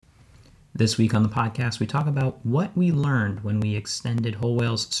This week on the podcast, we talk about what we learned when we extended Whole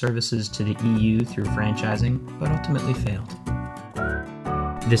Whale's services to the EU through franchising, but ultimately failed.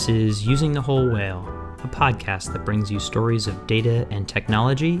 This is Using the Whole Whale, a podcast that brings you stories of data and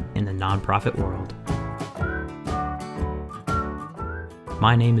technology in the nonprofit world.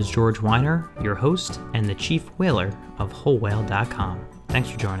 My name is George Weiner, your host and the chief whaler of WholeWhale.com.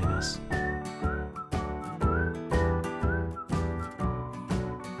 Thanks for joining us.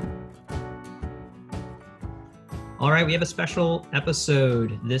 All right, we have a special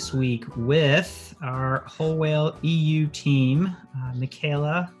episode this week with our Whole Whale EU team.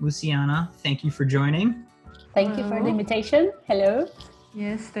 Michaela, Luciana, thank you for joining. Thank you for the invitation. Hello.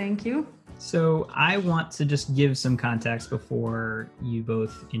 Yes, thank you. So I want to just give some context before you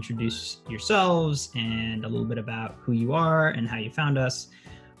both introduce yourselves and a little bit about who you are and how you found us.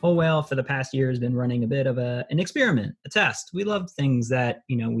 Whole Whale for the past year has been running a bit of an experiment, a test. We love things that,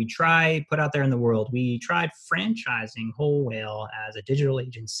 we try, put out there in the world. We tried franchising Whole Whale as a digital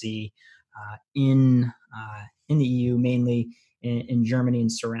agency in the EU, mainly in Germany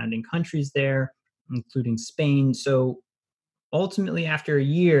and surrounding countries there, including Spain. So ultimately, after a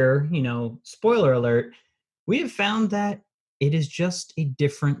year, spoiler alert, we have found that it is just a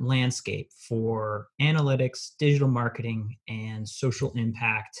different landscape for analytics, digital marketing, and social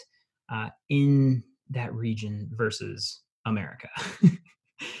impact in that region versus America.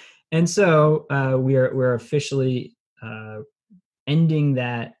 And so we're officially ending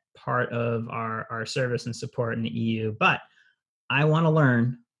that part of our service and support in the EU. But I want to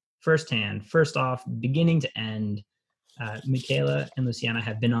learn firsthand, first off, beginning to end. Michaela and Luciana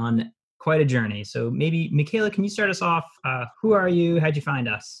have been on quite a journey. So maybe, Michaela, can you start us off? Who are you? How'd you find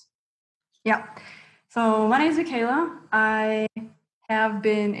us? Yeah. So my name is Michaela. I have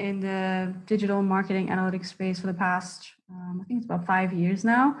been in the digital marketing analytics space for the past, I think it's about 5 years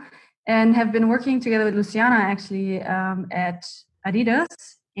now, and have been working together with Luciana actually at Adidas.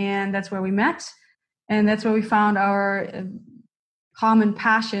 And that's where we met. And that's where we found our common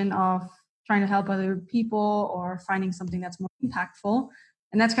passion of trying to help other people or finding something that's more impactful.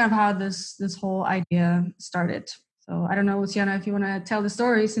 And that's kind of how this whole idea started. So I don't know, Luciana, if you want to tell the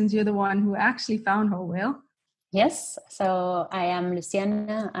story since you're the one who actually found Whole Whale. Yes, so I am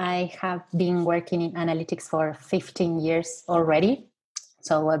Luciana. I have been working in analytics for 15 years already.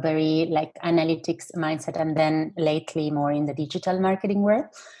 So a very analytics mindset, and then lately more in the digital marketing world.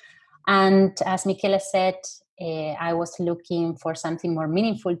 And as Michaela said, I was looking for something more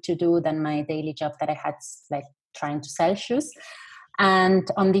meaningful to do than my daily job that I had, trying to sell shoes. And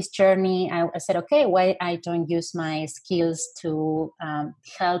on this journey, I said, okay, why I don't use my skills to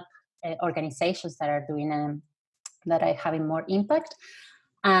help organizations that are doing that are having more impact.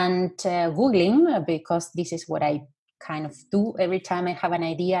 And Googling, because this is what I kind of do every time I have an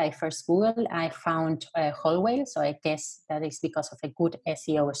idea. I first Google, I found Whole Whale. So I guess that is because of a good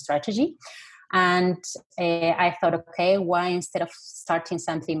SEO strategy. And I thought, okay, why instead of starting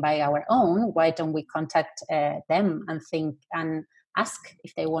something by our own, why don't we contact them and ask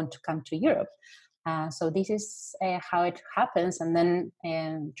if they want to come to Europe? So this is how it happens. And then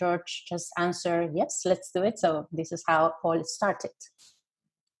George just answered, yes, let's do it. So this is how all started.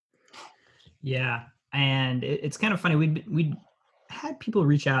 Yeah. And it's kind of funny. We'd had people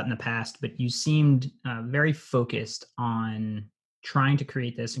reach out in the past, but you seemed very focused on trying to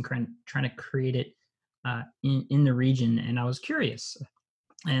create this and trying to create it in the region. And I was curious.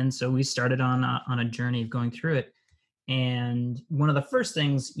 And so we started on a journey of going through it. And one of the first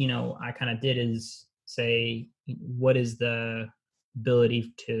things, I kind of did is say, what is the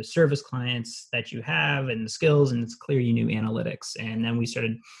ability to service clients that you have and the skills? And it's clear you knew analytics. And then we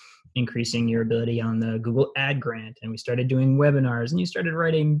started increasing your ability on the Google Ad Grant. And we started doing webinars and you started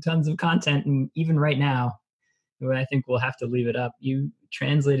writing tons of content. And even right now, I think we'll have to leave it up. You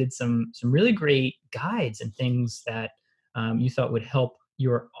translated some really great guides and things that you thought would help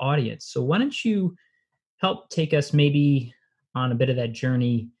your audience. So why don't you help take us maybe on a bit of that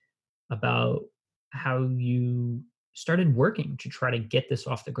journey about how you started working to try to get this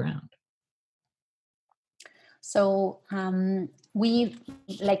off the ground? So we,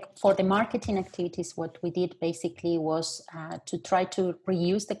 for the marketing activities, what we did basically was to try to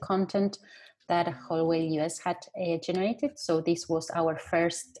reuse the content that Whole Whale US had generated. So this was our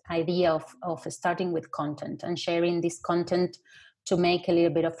first idea of starting with content and sharing this content to make a little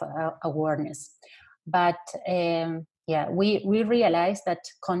bit of awareness. But we realized that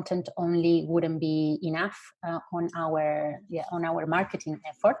content only wouldn't be enough on our marketing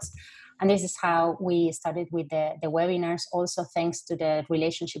efforts. And this is how we started with the webinars, also thanks to the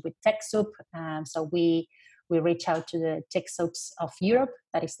relationship with TechSoup. So we we reached out to the TechSoups of Europe,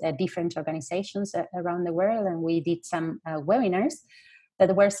 that is different organizations around the world, and we did some webinars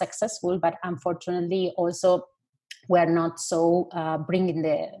that were successful, but unfortunately also were not so bringing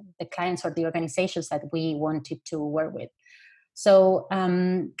the clients or the organizations that we wanted to work with. So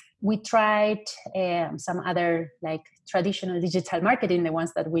we tried some other like traditional digital marketing, the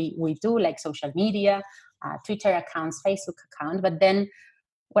ones that we do, like social media, Twitter accounts, Facebook account. But then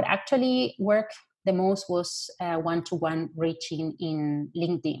what actually worked the most was one-to-one reaching in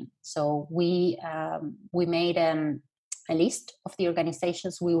LinkedIn. So we made a list of the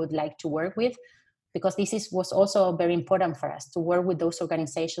organizations we would like to work with, because this was also very important for us to work with those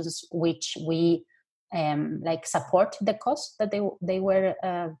organizations which we like support the cause that they were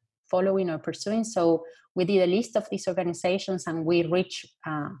following or pursuing. So we did a list of these organizations and we reached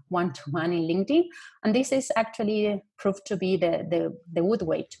one-to-one in LinkedIn. And this is actually proved to be the good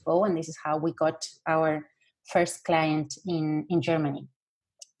way to go. And this is how we got our first client in Germany.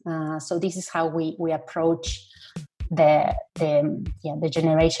 So this is how we approach the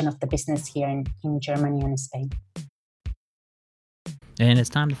generation of the business here in Germany and Spain. And it's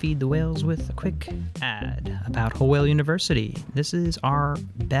time to feed the whales with a quick ad about Whole Whale University. This is our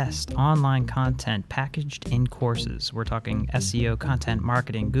best online content packaged in courses. We're talking SEO, content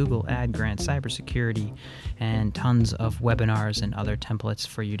marketing, Google Ad Grants, cybersecurity, and tons of webinars and other templates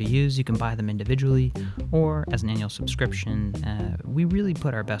for you to use. You can buy them individually or as an annual subscription. We really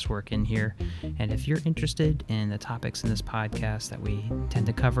put our best work in here. And if you're interested in the topics in this podcast that we tend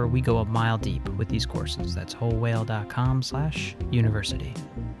to cover, we go a mile deep with these courses. That's wholewhale.com/university.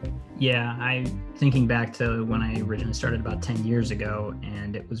 Yeah, I'm thinking back to when I originally started about 10 years ago,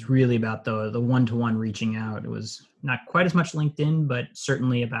 and it was really about the one-to-one reaching out. It was not quite as much LinkedIn, but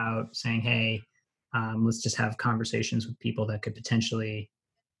certainly about saying, hey, let's just have conversations with people that could potentially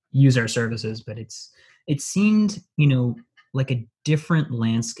use our services. But it seemed, like a different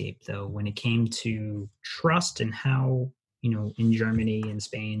landscape, though, when it came to trust and how, in Germany and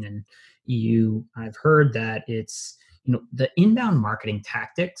Spain and EU, I've heard that it's, the inbound marketing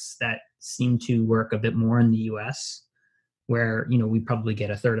tactics that seem to work a bit more in the US, where, we probably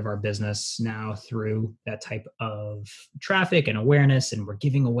get a third of our business now through that type of traffic and awareness, and we're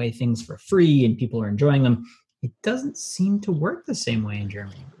giving away things for free and people are enjoying them. It doesn't seem to work the same way in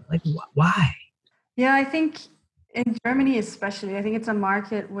Germany. Like, why? Yeah, I think in Germany especially, I think it's a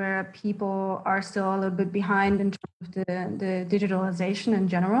market where people are still a little bit behind in terms of the digitalization in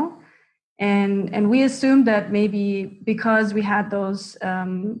general. And we assumed that maybe because we had those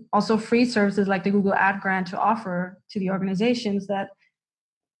also free services like the Google Ad Grant to offer to the organizations, that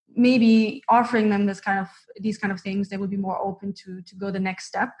maybe offering them these kind of things, they would be more open to go the next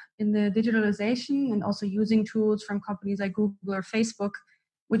step in the digitalization, and also using tools from companies like Google or Facebook,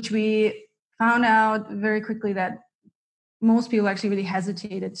 which we found out very quickly that most people actually really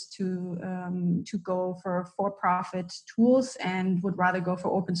hesitated to go for-profit tools and would rather go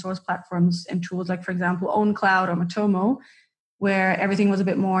for open source platforms and tools like, for example, OwnCloud or Matomo, where everything was a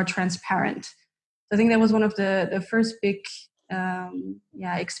bit more transparent. So I think that was one of the first big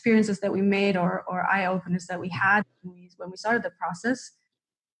experiences that we made, or eye-openers that we had when we started the process,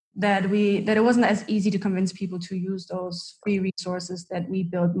 that it wasn't as easy to convince people to use those free resources that we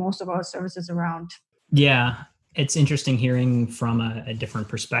build most of our services around. Yeah. It's interesting hearing from a different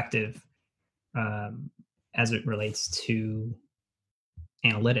perspective as it relates to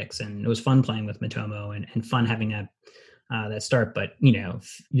analytics. And it was fun playing with Matomo and fun having that start. But,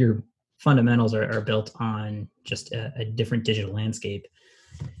 your fundamentals are built on just a different digital landscape.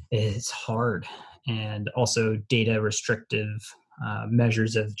 It's hard. And also data restrictive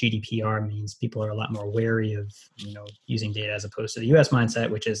measures of GDPR means people are a lot more wary of, using data, as opposed to the US mindset,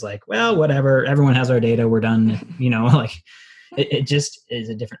 which is like, well, whatever, everyone has our data, we're done. Like it just is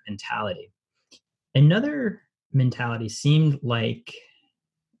a different mentality. Another mentality seemed like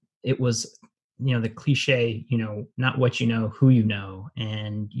it was, the cliche, not what you know, who you know.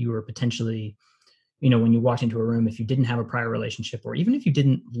 And you were potentially, when you walked into a room, if you didn't have a prior relationship, or even if you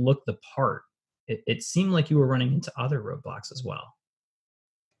didn't look the part, it seemed like you were running into other roadblocks as well.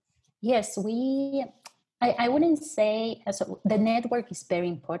 Yes, I wouldn't say, so the network is very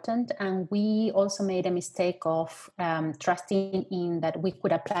important. And we also made a mistake of trusting in that we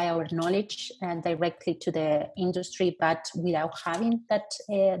could apply our knowledge directly to the industry, but without having that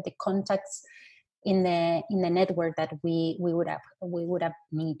the contacts in the network that we would have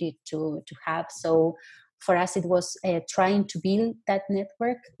needed to have. So for us, it was trying to build that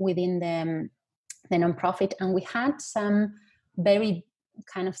network within the nonprofit, and we had some very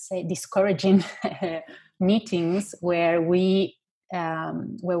kind of discouraging meetings where we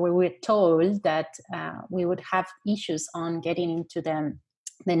where we were told that we would have issues on getting into the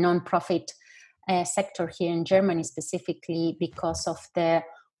nonprofit sector here in Germany, specifically because of the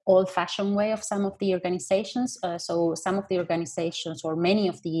old-fashioned way of some of the organizations. So some of the organizations, or many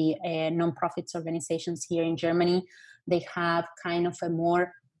of the nonprofits organizations here in Germany, they have kind of a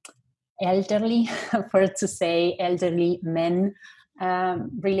more elderly, for to say, elderly men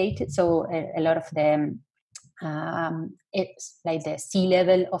related. So a lot of them, it's like the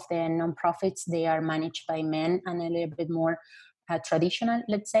C-level of the nonprofits, they are managed by men and a little bit more traditional,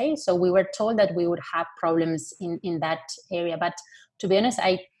 let's say. So we were told that we would have problems in that area. But to be honest,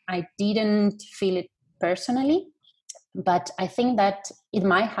 I didn't feel it personally, but I think that it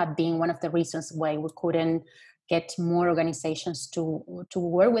might have been one of the reasons why we couldn't get more organizations to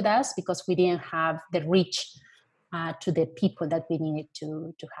work with us, because we didn't have the reach to the people that we needed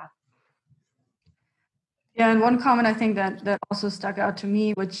to have. Yeah, and one comment I think that also stuck out to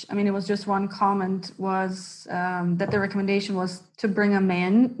me, which, I mean, it was just one comment, was that the recommendation was to bring a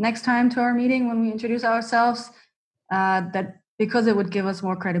man next time to our meeting when we introduce ourselves, that because it would give us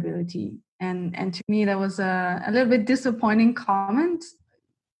more credibility. And to me, that was a little bit disappointing comment.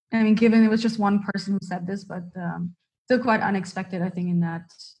 I mean, given it was just one person who said this, but still quite unexpected, I think, in that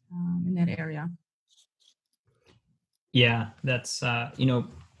area. Yeah, that's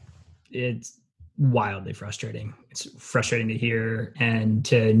it's wildly frustrating. It's frustrating to hear, and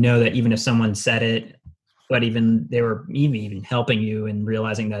to know that even if someone said it, but even they were even helping you and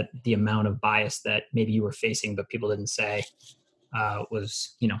realizing that the amount of bias that maybe you were facing but people didn't say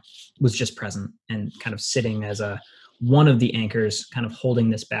was just present and kind of sitting as one of the anchors kind of holding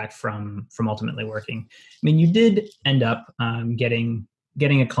this back from ultimately working. I mean, you did end up getting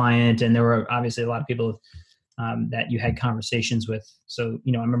a client, and there were obviously a lot of people that you had conversations with. So,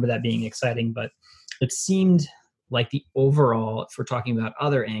 I remember that being exciting, but it seemed like the overall, if we're talking about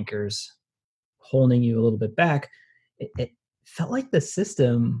other anchors holding you a little bit back, it felt like the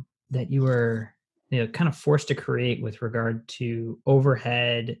system that you were kind of forced to create with regard to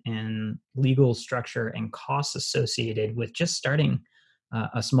overhead and legal structure and costs associated with just starting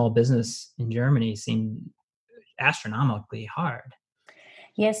a small business in Germany seemed astronomically hard.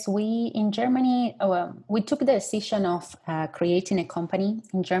 Yes, we in Germany, we took the decision of creating a company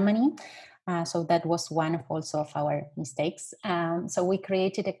in Germany. So that was one of also of our mistakes. So we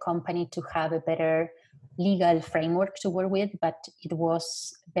created a company to have a better legal framework to work with, but it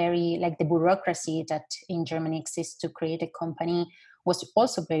was very, like, the bureaucracy that in Germany exists to create a company was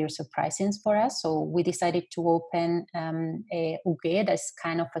also very surprising for us. So we decided to open a UG, that's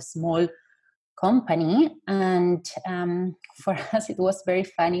kind of a small company, and for us it was very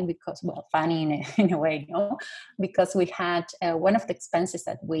funny because, well, funny in a way, because we had one of the expenses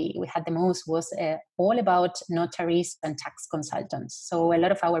that we had the most was all about notaries and tax consultants. So a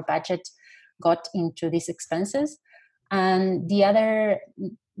lot of our budget got into these expenses, and the other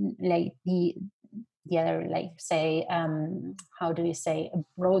say, how do you say,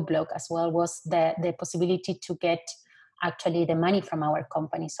 roadblock as well was the possibility to get actually the money from our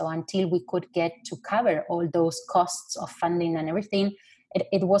company. So until we could get to cover all those costs of funding and everything,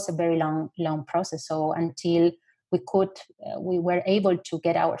 it was a very long process. So until we were able to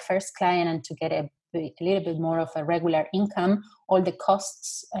get our first client and to get a little bit more of a regular income, all the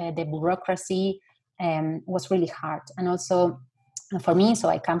costs, the bureaucracy was really hard. And also for me, so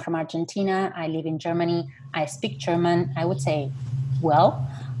I come from Argentina, I live in Germany, I speak German, I would say well,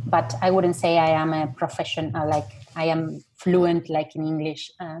 but I wouldn't say I am a professional, like I am fluent like in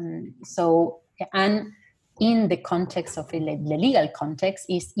English. And in the context of the legal context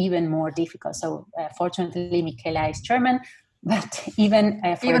is even more difficult. So fortunately, Michaela is German, but even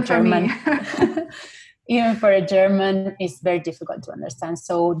for a German, even for a German, it's very difficult to understand.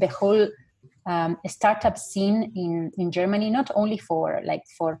 So the whole startup scene in Germany, not only for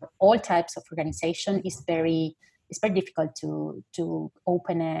all types of organization, it's very difficult to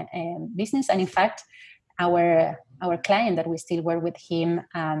open a business. And in fact, our client that we still work with him,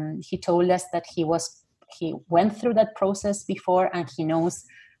 he told us that he went through that process before, and he knows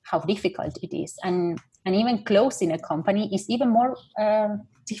how difficult it is. And even closing a company is even more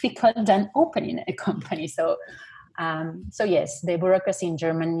difficult than opening a company. So yes, the bureaucracy in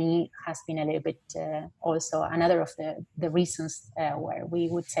Germany has been a little bit also another of the reasons where we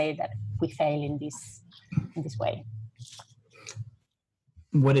would say that we fail in this way.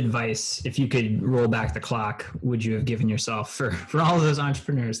 What advice, if you could roll back the clock, would you have given yourself for all of those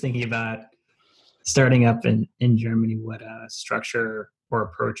entrepreneurs thinking about starting up in Germany? What structure or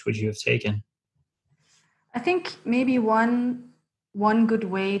approach would you have taken? I think maybe one one good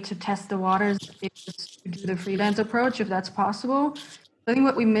way to test the waters is to do the freelance approach, if that's possible. I think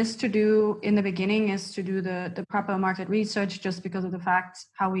what we missed to do in the beginning is to do the proper market research, just because of the fact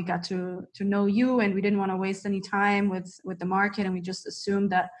how we got to know you, and we didn't want to waste any time with the market, and we just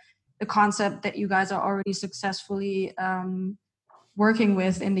assumed that the concept that you guys are already successfully working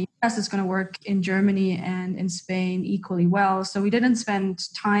with in the US is going to work in Germany and in Spain equally well. So we didn't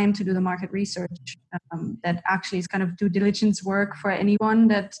spend time to do the market research that actually is kind of due diligence work for anyone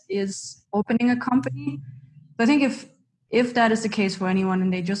that is opening a company. So I think if that is the case for anyone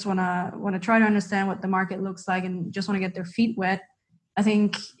and they just want to try to understand what the market looks like and just want to get their feet wet, I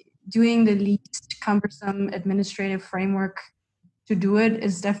think doing the least cumbersome administrative framework to do it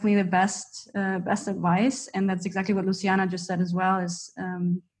is definitely the best advice. And that's exactly what Luciana just said as well, is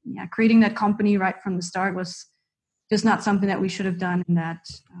creating that company right from the start was just not something that we should have done in that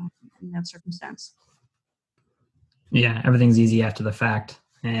circumstance. Yeah, everything's easy after the fact.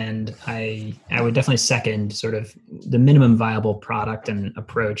 And I would definitely second sort of the minimum viable product and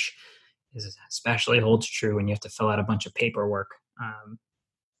approach is especially holds true when you have to fill out a bunch of paperwork.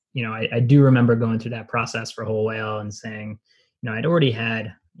 I do remember going through that process for Whole Whale and saying, I'd already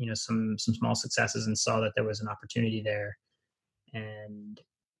had, some small successes and saw that there was an opportunity there. And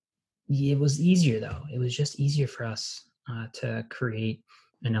it was easier though. It was just easier for us to create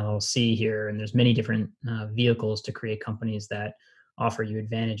an LLC here. And there's many different vehicles to create companies that offer you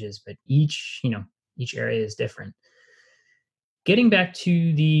advantages, but each area is different. Getting back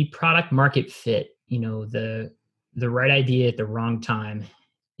to the product market fit, the right idea at the wrong time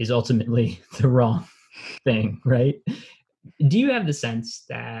is ultimately the wrong thing, right? Do you have the sense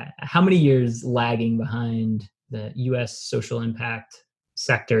that how many years lagging behind the US social impact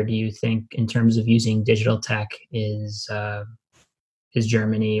sector do you think in terms of using digital tech is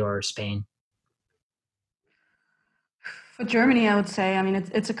Germany or Spain? For Germany, I would say,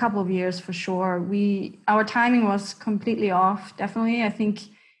 it's a couple of years for sure. Our timing was completely off, definitely. I think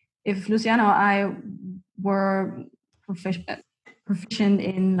if Luciana or I were proficient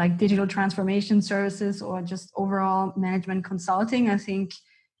in like digital transformation services or just overall management consulting, I think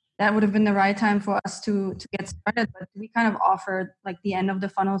that would have been the right time for us to get started. But we kind of offered like the end of the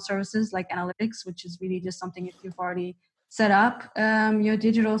funnel services like analytics, which is really just something if you've already set up your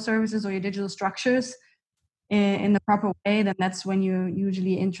digital services or your digital structures in the proper way, then that's when you're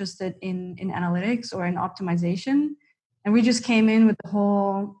usually interested in analytics or in optimization. And we just came in with the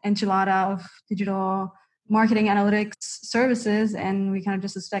whole enchilada of digital marketing analytics services, and we kind of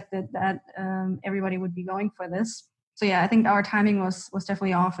just expected that everybody would be going for this. So yeah, I think our timing was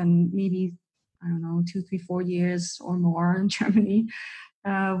definitely off, and maybe, 2, 3, 4 years or more in Germany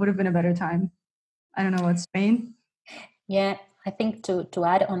would have been a better time. I don't know about Spain. Yeah, I think to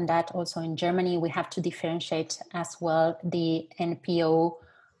add on that, also in Germany, we have to differentiate as well the NPO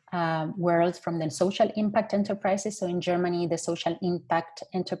world from the social impact enterprises. So in Germany, the social impact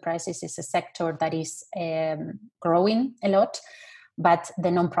enterprises is a sector that is growing a lot, but the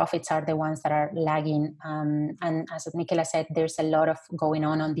nonprofits are the ones that are lagging. And as Michaela said, there's a lot of going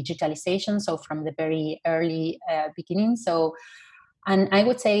on digitalization. So from the very early beginning. And I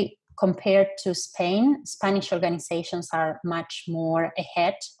would say, compared to Spain, Spanish organizations are much more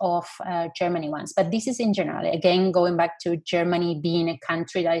ahead of Germany ones. But this is in general. Again, going back to Germany being a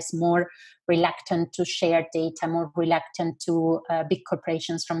country that is more reluctant to share data, more reluctant to big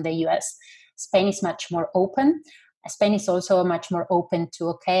corporations from the US. Spain is much more open. Spain is also much more open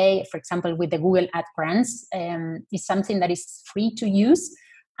to, for example, with the Google Ad grants, it's something that is free to use.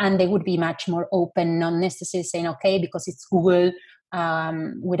 And they would be much more open, not necessarily saying, because it's Google,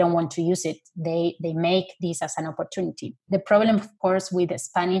 we don't want to use it. They make this as an opportunity. The problem, of course, with the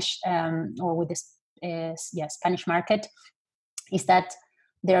Spanish or with the Spanish market is that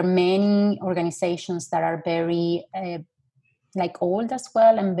there are many organizations that are very old as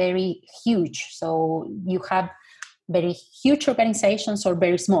well and very huge. So you have very huge organizations or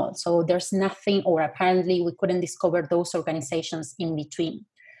very small. So there's nothing, or apparently we couldn't discover those organizations in between.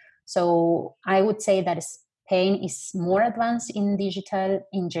 So I would say that Spain is more advanced in digital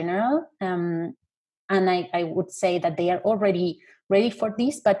in general. And I would say that they are already ready for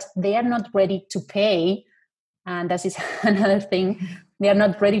this, but they are not ready to pay. And that is another thing. They are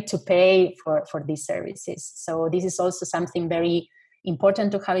not ready to pay for these services. So this is also something very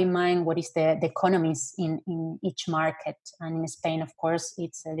important to have in mind. What is the economies in each market? And in Spain, of course,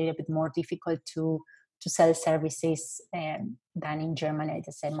 it's a little bit more difficult to sell services than in Germany,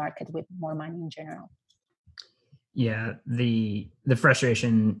 the same market with more money in general. Yeah, the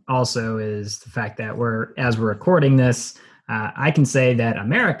frustration also is the fact that as we're recording this, I can say that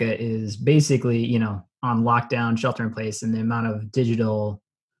America is basically, on lockdown, shelter in place, and the amount of digital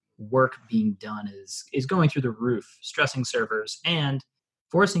work being done is going through the roof, stressing servers and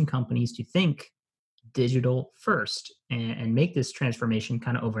forcing companies to think digital first and make this transformation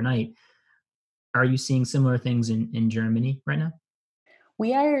kind of overnight. Are you seeing similar things in Germany right now?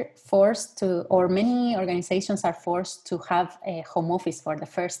 We are forced to, or many organizations are forced to have a home office for the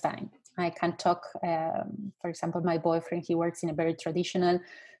first time. I can talk, for example, my boyfriend, he works in a very traditional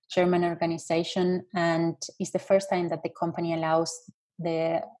German organization, and it's the first time that the company allows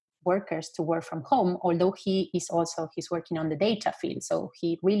the workers to work from home, although he's working on the data field, so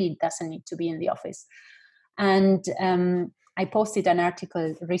he really doesn't need to be in the office. And I posted an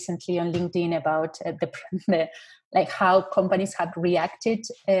article recently on LinkedIn about the like how companies have reacted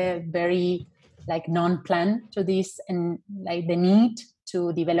very like non-planned to this, and like the need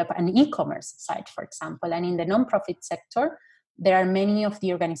to develop an e-commerce site, for example. And in the nonprofit sector, there are many of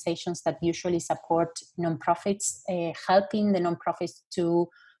the organizations that usually support nonprofits, helping the nonprofits to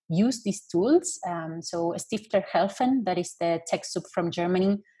use these tools. So Stifter Helfen, that is the tech soup from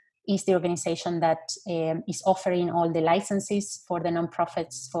Germany, is the organization that is offering all the licenses for the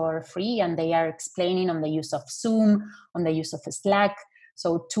nonprofits for free, and they are explaining on the use of Zoom, on the use of Slack,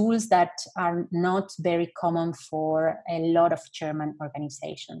 so tools that are not very common for a lot of German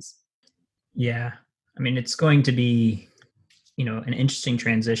organizations. Yeah, I mean, it's going to be, an interesting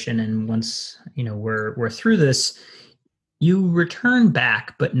transition, and once we're through this, you return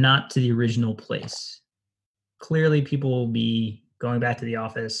back, but not to the original place. Clearly, people will be going back to the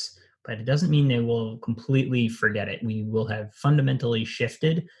office, but it doesn't mean they will completely forget it. We will have fundamentally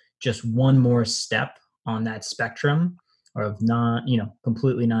shifted just one more step on that spectrum of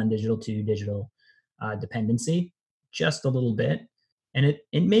completely non-digital to digital dependency, just a little bit. And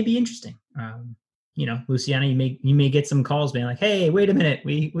it may be interesting. Luciana, you may get some calls being like, "Hey, wait a minute,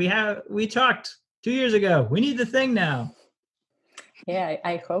 we talked 2 years ago. We need the thing now." Yeah,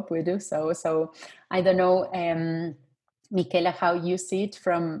 I hope we do so. So I don't know, Michaela, how you see it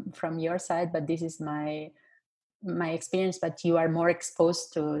from your side, but this is my experience. But you are more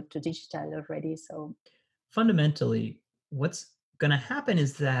exposed to digital already. So fundamentally, what's going to happen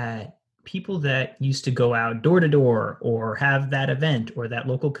is that people that used to go out door to door or have that event or that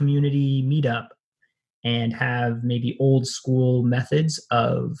local community meetup and have maybe old school methods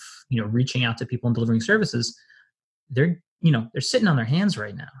of reaching out to people and delivering services, they're sitting on their hands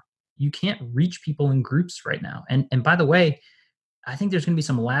right now. You can't reach people in groups right now. And by the way, I think there's going to be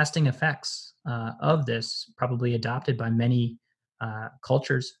some lasting effects of this, probably adopted by many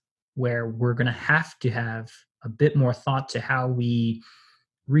cultures, where we're going to have a bit more thought to how we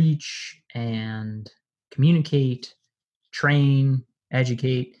reach and communicate, train,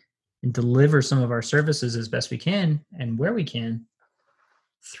 educate, and deliver some of our services as best we can and where we can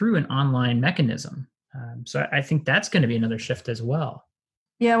through an online mechanism. So I think that's going to be another shift as well.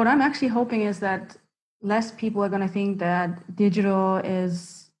 Yeah, what I'm actually hoping is that less people are going to think that digital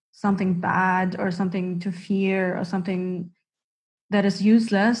is something bad or something to fear or something that is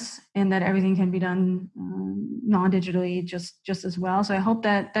useless, and that everything can be done non-digitally just as well. So I hope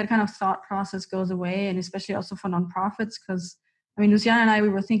that kind of thought process goes away, and especially also for nonprofits, because I mean, Luciana and I, we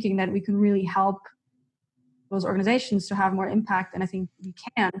were thinking that we can really help those organizations to have more impact, and I think we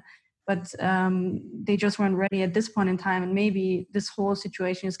can, but they just weren't ready at this point in time. And maybe this whole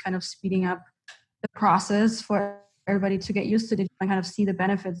situation is kind of speeding up the process for everybody to get used to it and kind of see the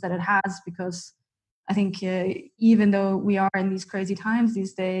benefits that it has, because I think even though we are in these crazy times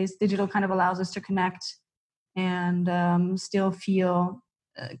these days, digital kind of allows us to connect and still feel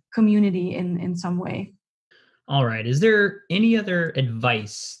community in some way. All right. Is there any other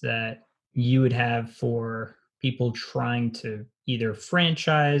advice that you would have for people trying to either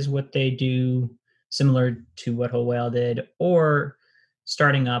franchise what they do, similar to what Whole Whale did, or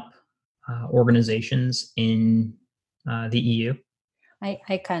starting up organizations in the EU?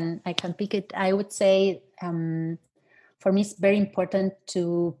 I can pick it. I would say for me it's very important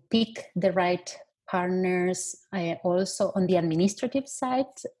to pick the right partners also on the administrative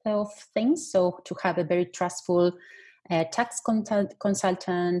side of things. So to have a very trustful tax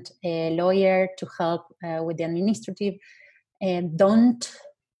consultant, a lawyer to help with the administrative.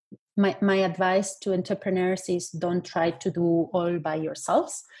 My advice to entrepreneurs is don't try to do all by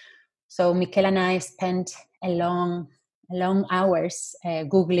yourselves. So Michaela and I spent a long hours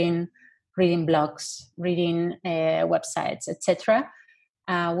Googling, reading blogs, reading websites, etc.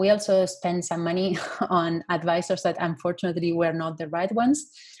 We also spent some money on advisors that unfortunately were not the right ones.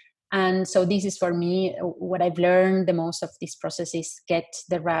 And so this is for me, what I've learned the most of this process is get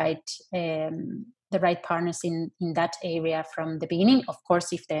the right the right partners in that area from the beginning. Of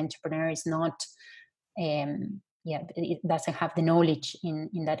course, if the entrepreneur is not, it doesn't have the knowledge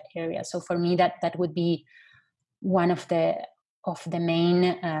in that area. So for me, that would be one of the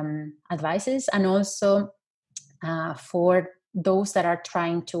main advices. And also for those that are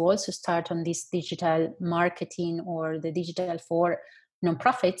trying to also start on this digital marketing or the digital for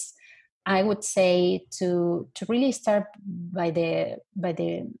nonprofits, I would say to really start by the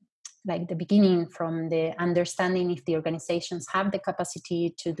beginning, from the understanding if the organizations have the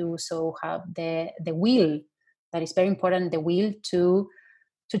capacity to do so, have the will. That is very important, the will to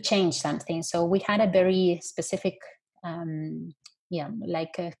change something. So we had a very specific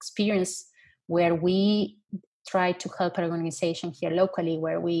experience where we tried to help an organization here locally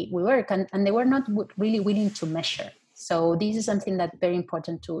where we work, and they were not really willing to measure. So this is something that's very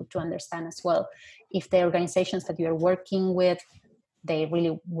important to understand as well. If the organizations that you're working with, they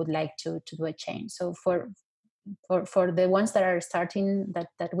really would like to do a change. So for the ones that are starting,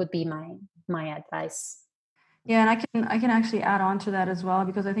 that would be my advice. Yeah, and I can actually add on to that as well,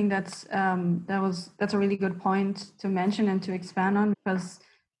 because I think that's a really good point to mention and to expand on, because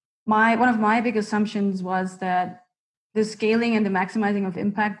one of my big assumptions was that the scaling and the maximizing of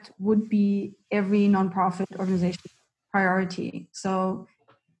impact would be every nonprofit organization's priority. So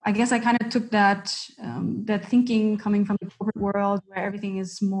I guess I kind of took that thinking coming from the corporate world, where everything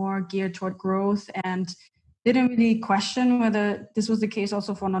is more geared toward growth, and didn't really question whether this was the case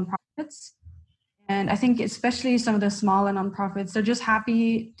also for nonprofits. And I think especially some of the smaller nonprofits, they're just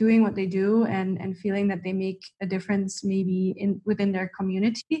happy doing what they do and feeling that they make a difference maybe within their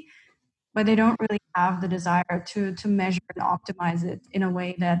community, but they don't really have the desire to measure and optimize it in a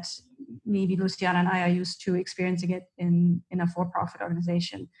way that maybe Luciana and I are used to experiencing it in a for-profit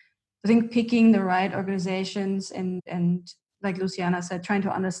organization. I think picking the right organizations and like Luciana said, trying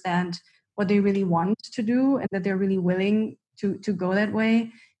to understand what they really want to do and that they're really willing to go that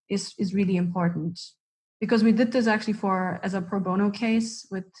way is really important. Because we did this actually as a pro bono case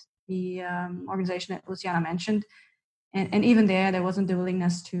with the organization that Luciana mentioned. And even there wasn't the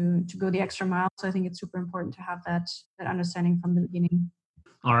willingness to go the extra mile. So I think it's super important to have that understanding from the beginning.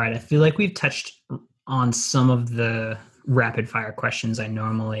 All right. I feel like we've touched on some of the rapid fire questions I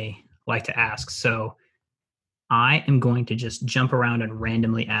normally like to ask. So I am going to just jump around and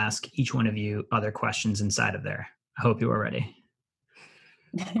randomly ask each one of you other questions inside of there. I hope you are ready.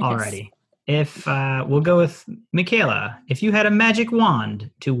 Yes. Alrighty. If we'll go with Michaela, if you had a magic wand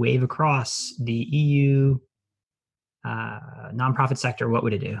to wave across the EU nonprofit sector, what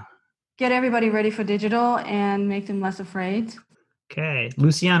would it do? Get everybody ready for digital and make them less afraid. Okay.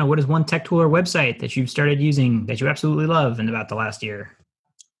 Luciana, what is one tech tool or website that you've started using that you absolutely love in about the last year?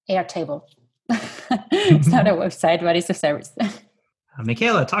 Airtable. It's not a website, but it's a service.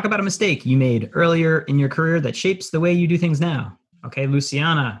 Michaela, talk about a mistake you made earlier in your career that shapes the way you do things now. Okay,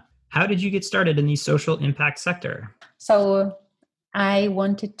 Luciana, how did you get started in the social impact sector? So I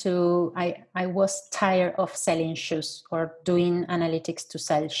was tired of selling shoes or doing analytics to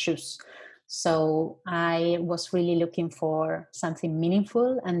sell shoes. So I was really looking for something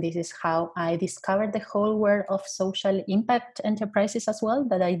meaningful. And this is how I discovered the whole world of social impact enterprises as well,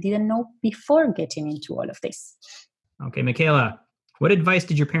 that I didn't know before getting into all of this. Okay, Michaela, what advice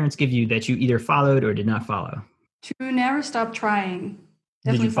did your parents give you that you either followed or did not follow? To never stop trying.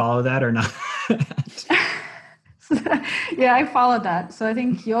 Did you follow that or not? Yeah, I followed that. So I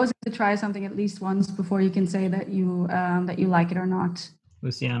think you always have to try something at least once before you can say that you like it or not.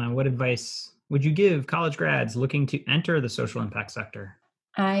 Luciana, what advice would you give college grads looking to enter the social impact sector?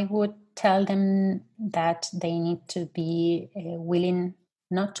 I would tell them that they need to be willing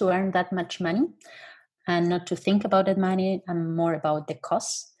not to earn that much money and not to think about that money and more about the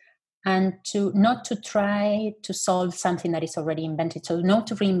costs. And not to try to solve something that is already invented. So not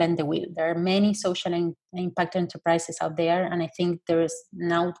to reinvent the wheel. There are many social impact enterprises out there. And I think there's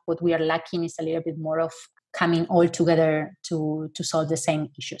now what we are lacking is a little bit more of coming all together to solve the same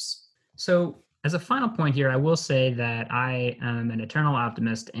issues. So as a final point here, I will say that I am an eternal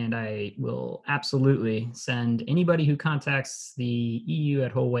optimist, and I will absolutely send anybody who contacts the EU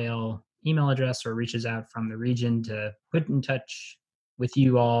at Whole Whale email address or reaches out from the region to put in touch with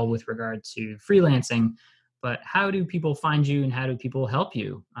you all with regard to freelancing. But how do people find you and how do people help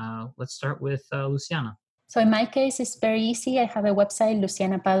you? Let's start with Luciana. So in my case, it's very easy. I have a website,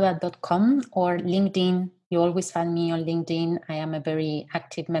 lucianapadua.com, or LinkedIn. You always find me on LinkedIn. I am a very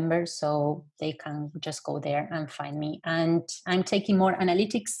active member, so they can just go there and find me. And I'm taking more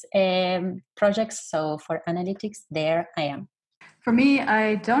analytics projects. So for analytics, there I am. For me,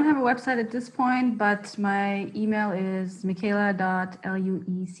 I don't have a website at this point, but my email is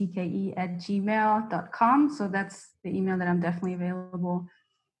michaela.luecke@gmail.com. So that's the email that I'm definitely available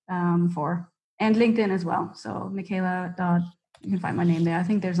for. And LinkedIn as well. So Michaela. You can find my name there. I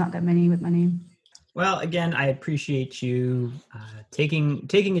think there's not that many with my name. Well, again, I appreciate you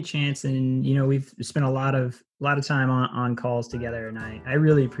taking a chance, and we've spent a lot of time on calls together, and I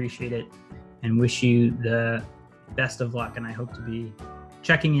really appreciate it, and wish you the best of luck. And I hope to be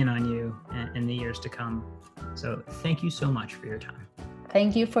checking in on you in the years to come. So thank you so much for your time.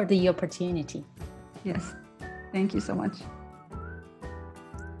 Thank you for the opportunity. Yes, thank you so much.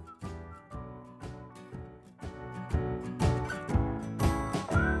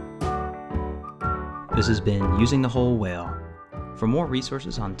 This has been Using the Whole Whale. For more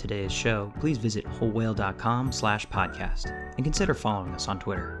resources on today's show, please visit wholewhale.com/podcast and consider following us on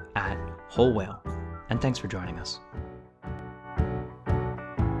Twitter @wholewhale. And thanks for joining us.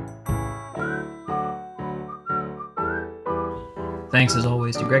 Thanks as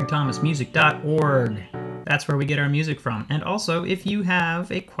always to gregthomasmusic.org. That's where we get our music from. And also, if you have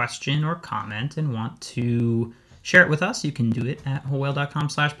a question or comment and want to share it with us, you can do it at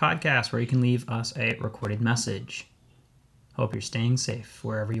wholewhale.com/podcast, where you can leave us a recorded message. Hope you're staying safe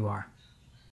wherever you are.